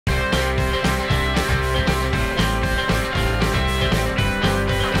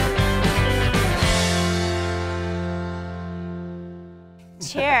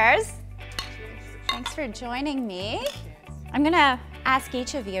Cheers. Thanks for joining me. I'm gonna ask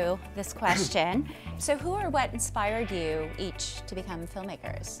each of you this question. So who or what inspired you each to become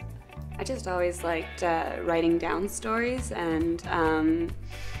filmmakers? I just always liked writing down stories, and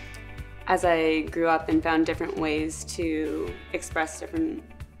as I grew up and found different ways to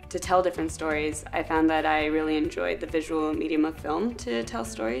tell different stories, I found that I really enjoyed the visual medium of film to tell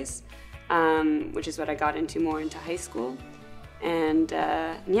stories, which is what I got into more into high school. And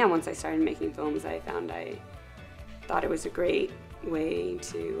yeah, once I started making films, I thought it was a great way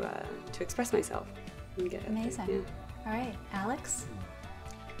to express myself. And get Amazing. Yeah. All right, Alex?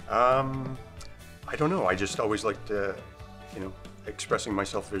 I don't know. I just always liked, expressing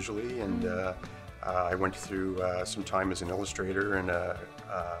myself visually, and I went through some time as an illustrator and a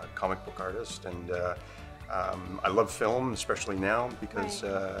comic book artist, and I love film, especially now, because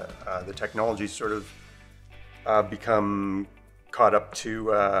the technology's sort of become caught up to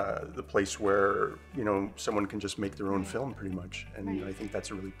the place where someone can just make their own film, pretty much, and I think that's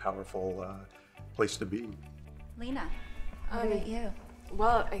a really powerful place to be. Lina, what about you?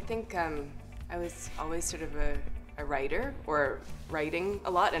 Well, I think I was always sort of a writer, or writing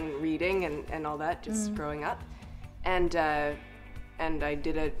a lot and reading and all that, just growing up. And I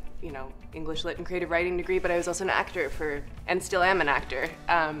did a English Lit and creative writing degree, but I was also an actor and still am an actor.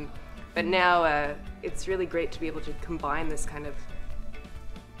 But now it's really great to be able to combine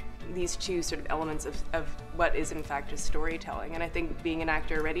these two sort of elements of what is in fact just storytelling. And I think being an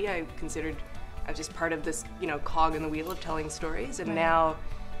actor already, I considered I was just part of this cog in the wheel of telling stories, and now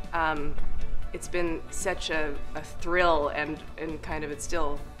it's been such a thrill and kind of, it's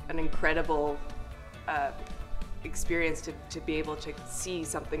still an incredible experience to be able to see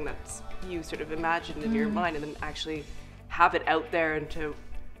something that's you sort of imagined in your mind, and then actually have it out there and to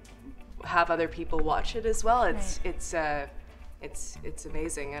have other people watch it as well. It's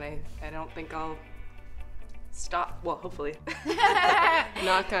amazing, and I don't think I'll stop. Well, hopefully,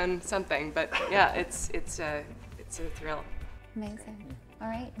 knock on something. But yeah, it's a thrill. Amazing. All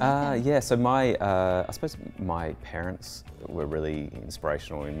right. Yeah. So I suppose my parents were really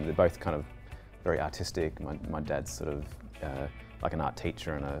inspirational, and they're both kind of very artistic. My dad's sort of like an art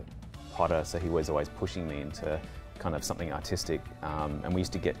teacher and a potter, so he was always pushing me into kind of something artistic. And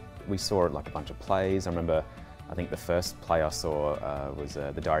we saw like a bunch of plays. I remember, I think the first play I saw was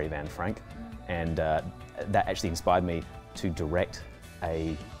The Diary of Anne Frank, and that actually inspired me to direct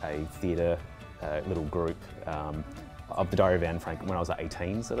a theatre little group of The Diary of Anne Frank when I was like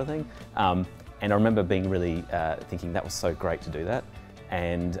 18, sort of thing. And I remember being really thinking that was so great to do that.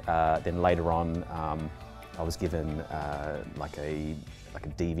 And then later on, I was given like a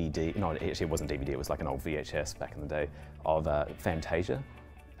DVD. No, actually it wasn't DVD. It was like an old VHS back in the day of Fantasia.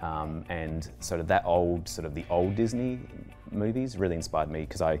 And sort of the old Disney movies really inspired me,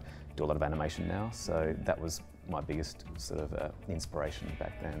 because I do a lot of animation now, so that was my biggest sort of inspiration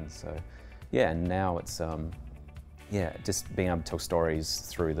back then. So yeah, and now it's just being able to tell stories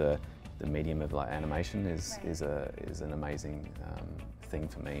through the medium of like animation is an amazing thing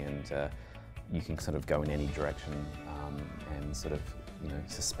for me, and you can sort of go in any direction and sort of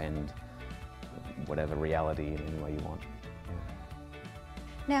suspend whatever reality in any way you want.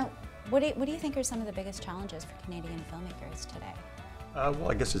 Now, what do you think are some of the biggest challenges for Canadian filmmakers today? Well,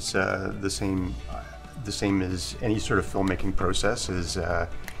 I guess it's the same as any sort of filmmaking process, is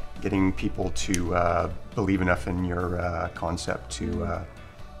getting people to believe enough in your concept to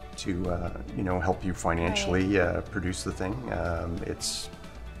help you financially produce the thing. It's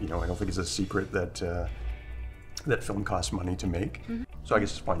I don't think it's a secret that film costs money to make. So I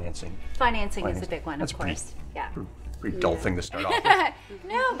guess it's financing. Financing is a big one, of course. Pretty dull thing to start off with.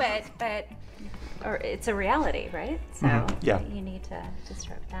 No, but it's a reality, right? So you need to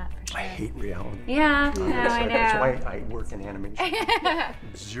disrupt that for sure. I hate reality. Yeah, no, I know. That's why I work in animation.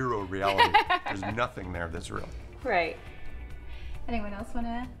 Zero reality. There's nothing there that's real. Right. Anyone else want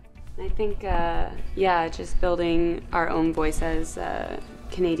to? I think, just building our own voice as a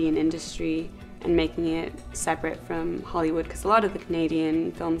Canadian industry and making it separate from Hollywood, because a lot of the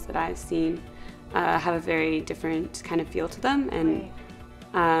Canadian films that I've seen have a very different kind of feel to them,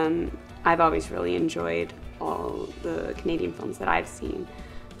 and I've always really enjoyed all the Canadian films that I've seen,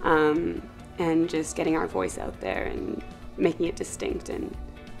 and just getting our voice out there and making it distinct and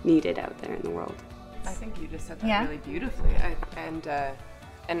needed out there in the world. I think you just said that really beautifully,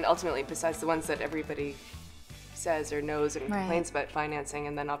 and ultimately, besides the ones that everybody says or knows and complains about financing,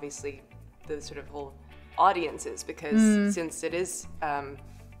 and then obviously the sort of whole audiences, because since it is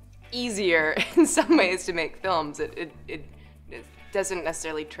easier in some ways to make films, it doesn't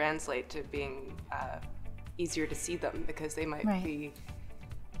necessarily translate to being easier to see them, because they might be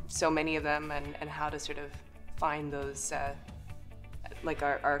so many of them, and how to sort of find those, like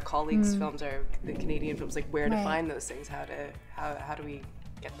our colleagues' films, the Canadian films, like where to find those things, how do we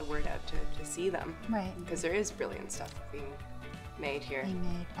get the word out to see them? Right. Because there is brilliant stuff being made here.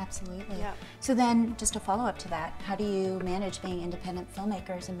 Absolutely. Yeah. So then, just a follow-up to that, how do you manage being independent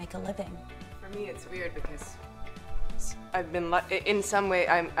filmmakers and make a living? For me, it's weird because I've been in some way.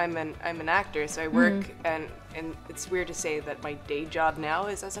 I'm an actor, so I work, and it's weird to say that my day job now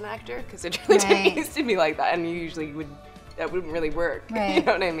is as an actor, because it really didn't used to be like that, and you usually that wouldn't really work. Right. You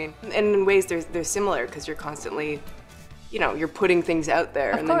know what I mean? And in ways they're similar, because you're constantly, you're putting things out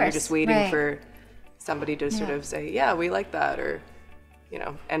there, and then you're just waiting for somebody to sort of say, yeah, we like that, or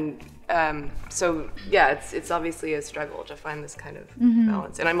and so yeah, it's obviously a struggle to find this kind of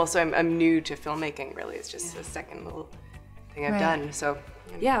balance. And I'm new to filmmaking, really. It's just a second little thing I've done. So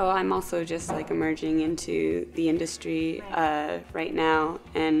yeah, well, I'm also just like emerging into the industry right now,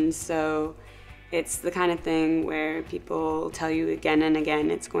 and so it's the kind of thing where people tell you again and again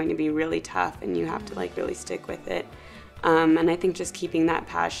it's going to be really tough, and you have to like really stick with it. And I think just keeping that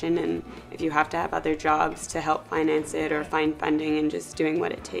passion, and if you have to have other jobs to help finance it or find funding, and just doing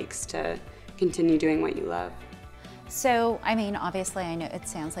what it takes to continue doing what you love. So, I mean, obviously, I know it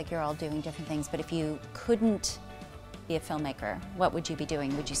sounds like you're all doing different things, but if you couldn't be a filmmaker, what would you be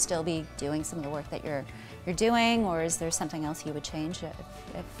doing? Would you still be doing some of the work that you're doing, or is there something else you would change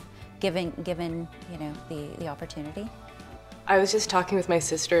if given the opportunity? I was just talking with my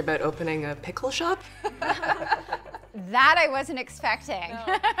sister about opening a pickle shop. That I wasn't expecting.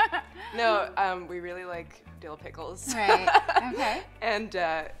 No, we really like dill pickles. Right, okay. And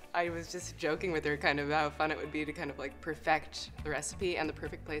I was just joking with her kind of how fun it would be to kind of like perfect the recipe and the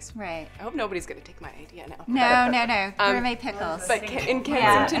perfect place. Right. I hope nobody's going to take my idea now. No. Gourmet pickles. But in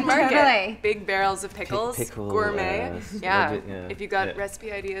Kensington Market, totally. Big barrels of pickles, Pickle, gourmet. yeah. If you got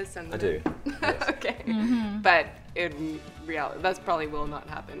recipe ideas, send them. I do. Yes. Okay. But in reality, that probably will not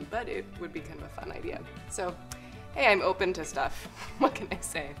happen, but it would be kind of a fun idea. So, hey, I'm open to stuff. What can I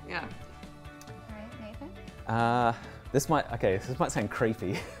say? Yeah. All right, Nathan? This might sound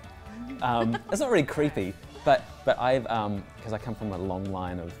creepy. It's not really creepy, but I've because I come from a long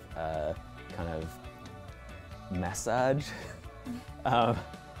line of kind of massage,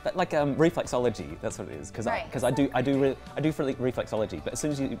 but like reflexology. That's what it is. Because I do reflexology. But as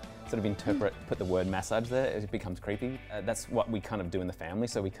soon as you sort of put the word massage there, it becomes creepy. That's what we kind of do in the family.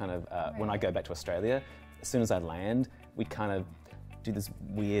 So we kind of when I go back to Australia, as soon as I land, we kind of do this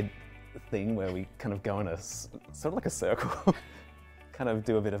weird thing where we kind of go in a sort of like a circle, kind of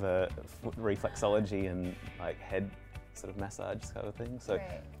do a bit of a reflexology and like head sort of massage kind of thing. So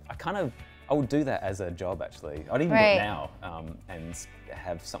I would do that as a job actually. I'd even do it now and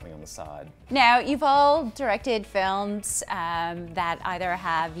have something on the side. Now, you've all directed films that either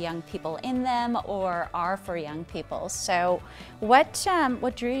have young people in them or are for young people. So what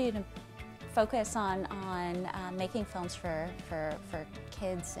drew you to focus on making films for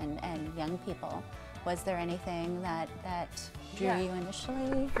kids and young people? Was there anything that drew you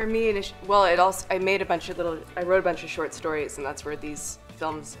initially? For me, well, I wrote a bunch of short stories, and that's where these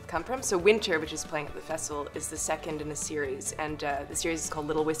films have come from. So Winter, which is playing at the festival, is the second in a series, and the series is called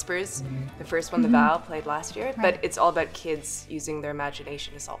Little Whispers. The first one, The Vow, played last year, but it's all about kids using their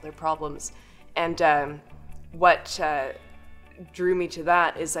imagination to solve their problems. And what drew me to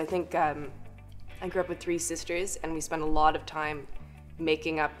that is I think I grew up with 3 sisters, and we spent a lot of time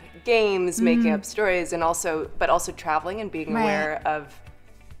making up games, making up stories, and also traveling and being aware of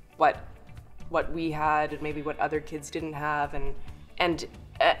what we had and maybe what other kids didn't have, and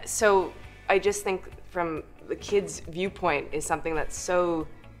so I just think from the kids' viewpoint is something that's so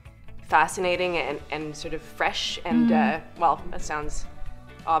fascinating and sort of fresh and well, that sounds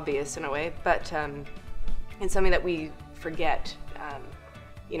obvious in a way, but and something that we forget,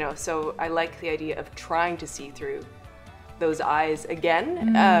 so I like the idea of trying to see through those eyes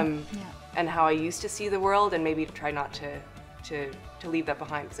again, and how I used to see the world, and maybe to try not to leave that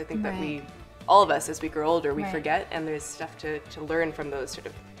behind, because I think that all of us, as we grow older, we forget, and there's stuff to learn from those sort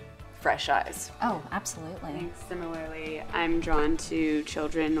of fresh eyes. Oh, absolutely. I think similarly, I'm drawn to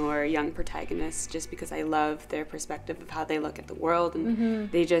children or young protagonists just because I love their perspective of how they look at the world,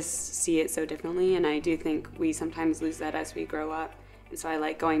 and they just see it so differently, and I do think we sometimes lose that as we grow up, and so I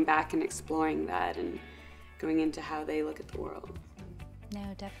like going back and exploring that and going into how they look at the world. No,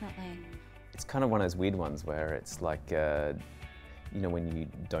 definitely. It's kind of one of those weird ones where it's like, when you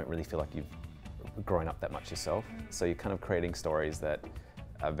don't really feel like you've grown up that much yourself. So you're kind of creating stories that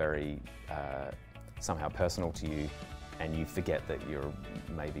are very somehow personal to you, and you forget that you're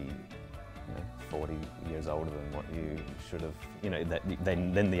maybe 40 years older than what you should have,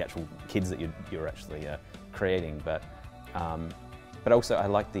 than the actual kids that you're actually creating. But also I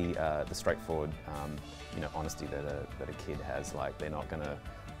like the straightforward, honesty that a kid has. Like, they're not going to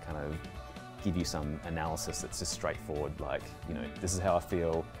kind of give you some analysis that's just straightforward. Like, this is how I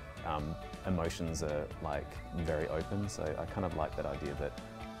feel. Emotions are like very open. So I kind of like that idea that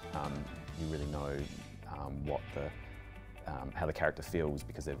you really know how the character feels,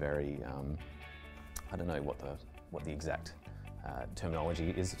 because they're very, I don't know what the exact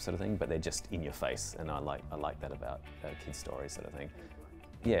terminology is, sort of thing, but they're just in your face, and I like that about kids' stories, sort of thing.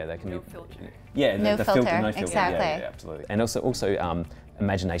 Yeah, they can no be. Filter. Yeah, no filter. No filter. Exactly. Yeah, absolutely. And also,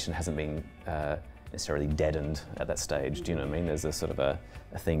 imagination hasn't been necessarily deadened at that stage. Do you know what I mean? There's a sort of a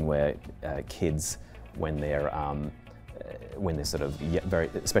thing where kids, when they're sort of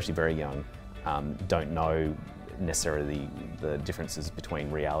especially very young, don't know necessarily the differences between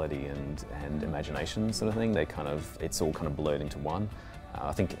reality and imagination, sort of thing. It's all kind of blurred into one.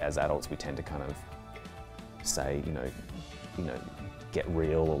 I think as adults we tend to kind of say, get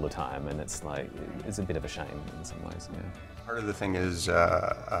real all the time, and it's like, it's a bit of a shame in some ways. Yeah. Part of the thing is,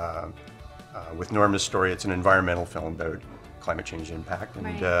 with Norma's story, it's an environmental film about climate change impact,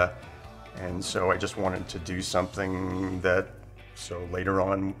 and and so I just wanted to do something that, so later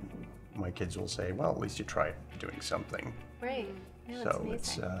on, my kids will say, well, at least you tried doing something. Right. Yeah, so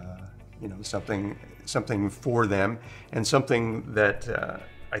it's something for them, and something that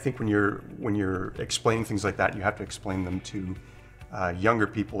I think when you're explaining things like that, you have to explain them to younger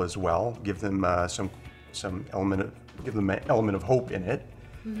people as well. Give them some element of hope in it.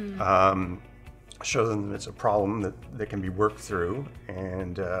 Mm-hmm. Show them it's a problem that can be worked through,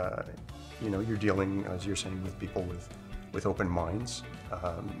 and you're dealing, as you're saying, with people with open minds,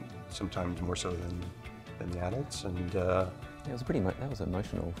 sometimes more so than the adults. And yeah, it was that was an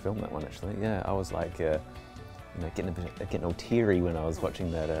emotional film, that one, actually. Yeah, I was like, getting all teary when I was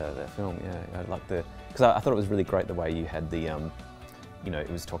watching that film. Yeah, I liked because I thought it was really great the way you had the, it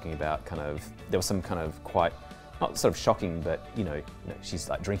was talking about there was some kind of quite, not sort of shocking, but she's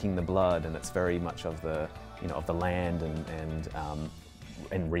like drinking the blood, and it's very much of the, of the land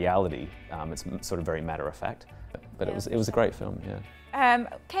and reality. It's sort of very matter of fact, but yeah, it was a great film. Yeah.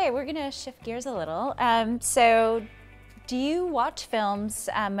 Okay, we're gonna shift gears a little. So, do you watch films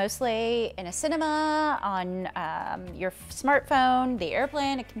mostly in a cinema, on your smartphone, the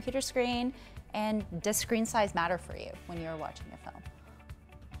airplane, a computer screen, and does screen size matter for you when you're watching a film?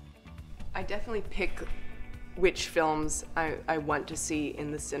 I definitely pick which films I want to see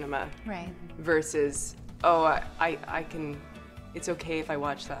in the cinema, right? Versus, I can, it's okay if I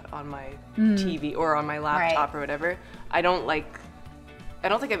watch that on my TV or on my laptop or whatever. I don't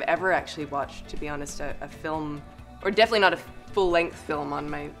think I've ever actually watched, to be honest, a film, or definitely not a full-length film on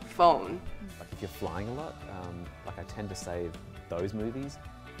my phone. Like if you're flying a lot, like I tend to save those movies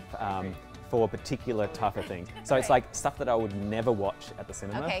for a particular type of thing. So it's like stuff that I would never watch at the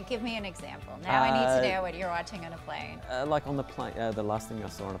cinema. Okay, give me an example. Now I need to know what you're watching on a plane. Like on the plane, the last thing I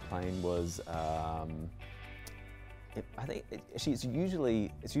saw on a plane was, I think it's usually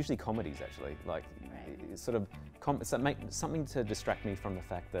comedies, actually. Like, it's sort of something to distract me from the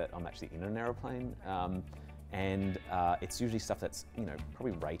fact that I'm actually in an aeroplane, and it's usually stuff that's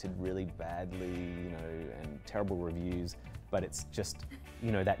probably rated really badly, and terrible reviews. But it's just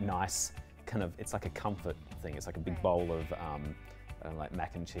that nice kind of, it's like a comfort thing. It's like a big bowl of like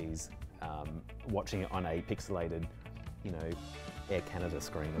mac and cheese, watching it on a pixelated, Air Canada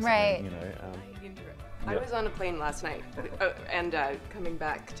screen or something. I was on a plane last night and coming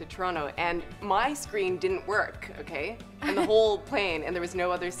back to Toronto, and my screen didn't work, okay? And the whole plane, and there was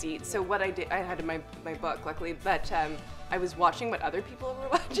no other seat. So what I did, I had my book, luckily, but I was watching what other people were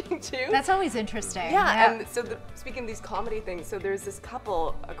watching too. That's always interesting. Yeah. And so speaking of these comedy things, so there's this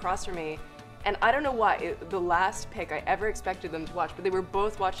couple across from me, and I don't know why, the last pick I ever expected them to watch, but they were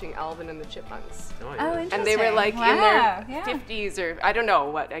both watching Alvin and the Chipmunks. Oh, interesting. And they were like in their 50s or I don't know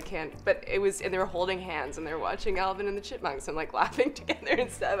what, I can't, but it was, and they were holding hands and they were watching Alvin and the Chipmunks and like laughing together and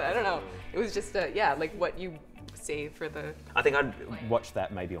stuff. I don't know. It was just like what you save for the... I think I'd watch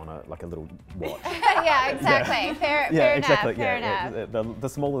that maybe on a little watch. Yeah, exactly. Fair enough. The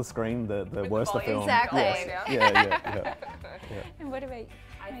smaller screen, the worse the film. Exactly. Yes. Yeah. And what about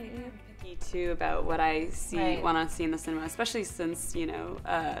I think I'm picky too about what I want to see in the cinema, especially since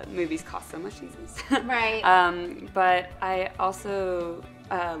movies cost so much these days. Right. But I also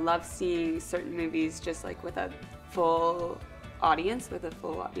love seeing certain movies just like with a full audience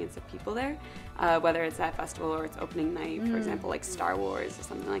of people there, whether it's at festival or it's opening night, for example, like Star Wars or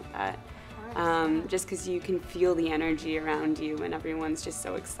something like that. just because you can feel the energy around you and everyone's just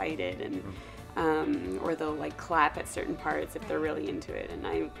so excited, and or they'll like clap at certain parts if they're really into it, and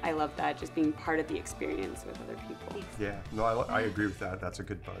I love that, just being part of the experience with other people. Yeah, no, I agree with that. That's a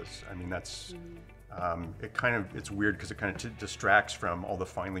good buzz. I mean, that's it's weird because it kind of distracts from all the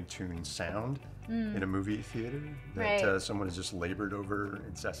finely tuned sound in a movie theater that someone has just labored over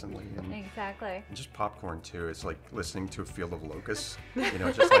incessantly. And, Exactly. and just popcorn too. It's like listening to a field of locusts. You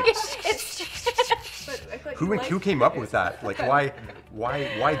know, just like who came up with that? Like why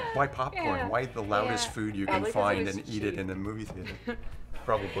popcorn? Yeah. Why the loudest Yeah. food you can Probably 'cause find it was and eat it cheap. in a movie theater?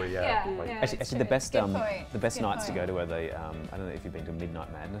 Probably, yeah. Yeah. Like, Yeah. Actually, it's the true. best Good point. the best Good nights to point. go to are the I don't know if you've been to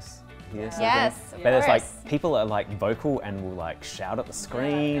Midnight Madness here. sort of Yes, thing. of But it's like course. people are like vocal and will like shout at the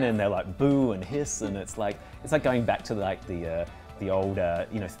screen and they're like boo and hiss, and it's like going back to like the old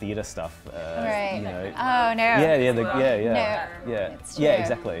theater stuff. Right. You know. Oh no. Yeah. It's Yeah, true.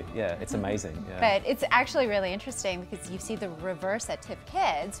 exactly. Yeah, it's amazing. Yeah. But it's actually really interesting because you see the reverse at TIFF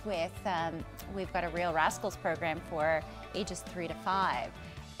Kids with, we've got a Real Rascals program for ages 3 to 5.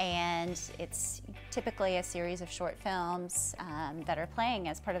 And it's typically a series of short films that are playing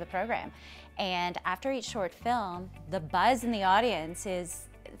as part of the program. And after each short film, the buzz in the audience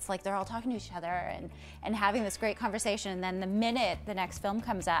it's like they're all talking to each other and having this great conversation. And then the minute the next film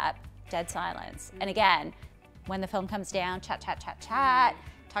comes up, dead silence. And again, when the film comes down, chat, chat, chat, chat,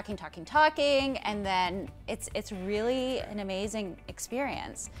 talking, and then it's really an amazing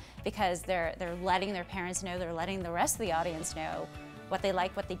experience because they're letting their parents know, they're letting the rest of the audience know what they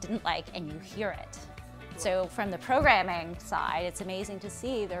liked, what they didn't like, and you hear it. So from the programming side, it's amazing to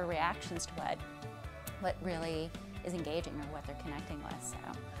see their reactions to what really is engaging or what they're connecting with. So,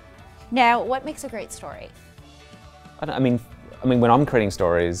 now, what makes a great story? I mean, when I'm creating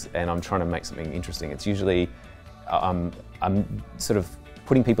stories and I'm trying to make something interesting, it's usually I'm sort of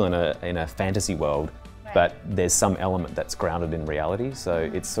putting people in a fantasy world, but there's some element that's grounded in reality. So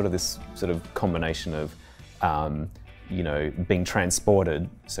it's sort of this sort of combination of being transported,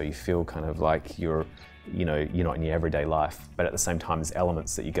 so you feel kind of like you're not in your everyday life, but at the same time there's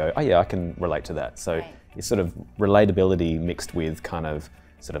elements that you go, oh yeah, I can relate to that. So it's sort of relatability mixed with kind of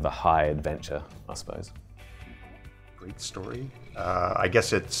sort of a high adventure, I suppose. great story. I guess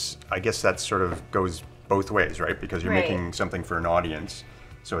that sort of goes both ways, right? Because you're making something for an audience,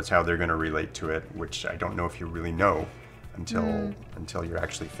 so it's how they're going to relate to it, which I don't know if you really know until you're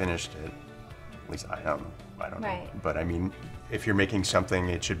actually finished it. At least I don't know. But I mean, if you're making something,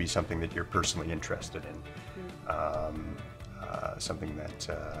 it should be something that you're personally interested in, something that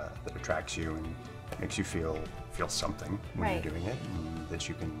attracts you and makes you feel something when you're doing it, and that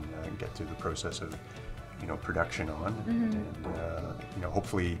you can get through the process of production on, and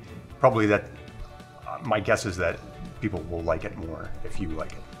hopefully, probably that. My guess is that people will like it more if you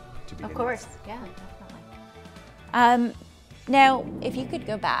like it to begin with. Of course, yeah, definitely. Now, if you could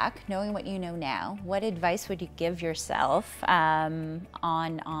go back, knowing what you know now, what advice would you give yourself on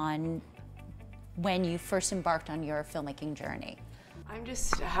when you first embarked on your filmmaking journey? I'm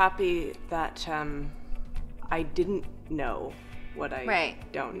just happy that I didn't know what I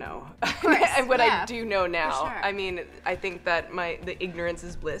don't know, and what I do know now. sure. I mean, I think that the ignorance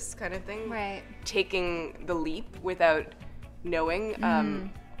is bliss kind of thing. Right. Taking the leap without knowing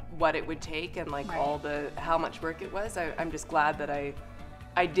what it would take and like how much work it was. I'm just glad that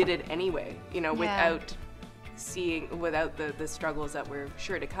I did it anyway. Without the struggles that were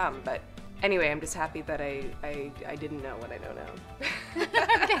sure to come. But anyway, I'm just happy that I didn't know what I know now.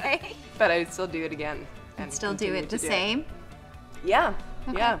 Okay. But I would still do it again. And still do continue it the to same? Yeah,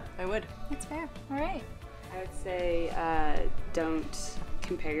 Okay. yeah, I would. That's fair. All right. I would say don't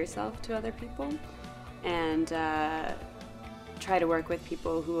compare yourself to other people, and try to work with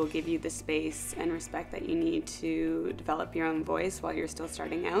people who will give you the space and respect that you need to develop your own voice while you're still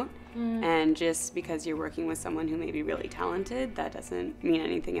starting out. And just because you're working with someone who may be really talented, that doesn't mean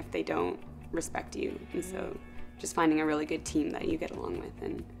anything if they don't respect you. And so just finding a really good team that you get along with.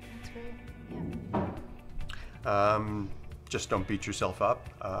 And That's great. Yeah. Just don't beat yourself up.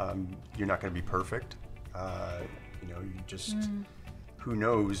 You're not going to be perfect. You just, who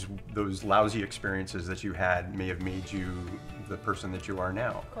knows, those lousy experiences that you had may have made you the person that you are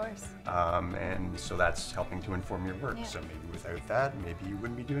now. Of course. And so that's helping to inform your work. Yeah. So maybe without that, maybe you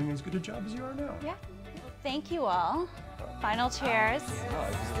wouldn't be doing as good a job as you are now. Yeah. Well, thank you all. Final cheers.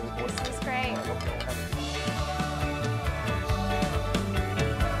 This was great.